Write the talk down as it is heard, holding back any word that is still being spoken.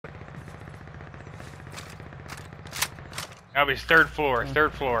That was third floor.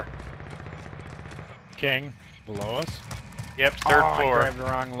 Third floor. King, below us. Yep, third floor. I grabbed the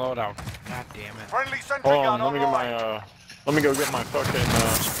wrong loadout. God damn it. Friendly sentry Hold gun on, let me get my let me go get my fucking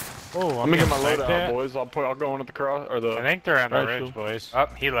let me get my loadout, boys. I'll go into the cross or the. I think they're on the right ridge, boys. Oh,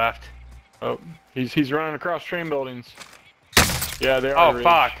 he left. Oh, he's running across train buildings. Yeah, they are. Oh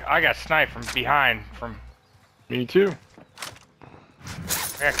fuck! I got sniped from behind. From. Me too.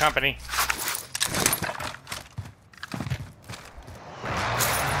 I got company.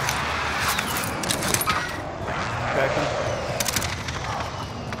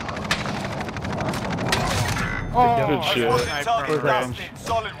 Oh, good shit.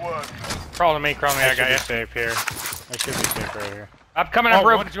 Solid work. Crawl to me, I got you. Safe here. I should be safe right here. I'm coming up,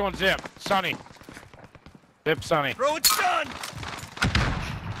 one's going zip. Sonny. Zip, Sonny. Throw it, stun.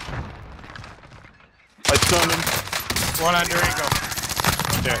 I stunned him. One on Durango.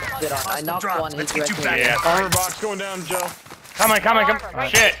 Get on. I knocked one. He's get you right back. here. Yeah. Armor box going down, Joe. Come on.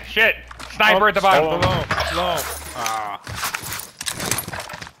 Shit. Sniper at the bottom. Below.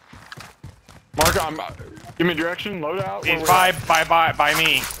 Mark, give me direction. Loadout. He's by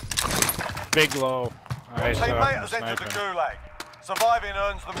me. Big low. Alright, so Teammate has entered the gulag. Surviving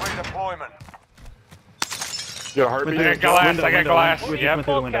earns them redeployment. You got a heartbeat? I got glass. Yep.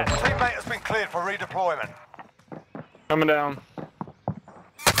 Teammate has been cleared for redeployment. Coming down.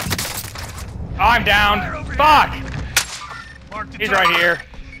 Oh, I'm down. Fuck! He's right here.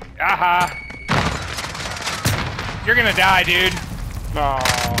 Aha. You're gonna die, dude. Oh,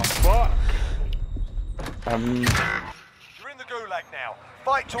 fuck. You're in the gulag now.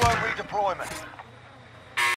 Fight to earn redeployment.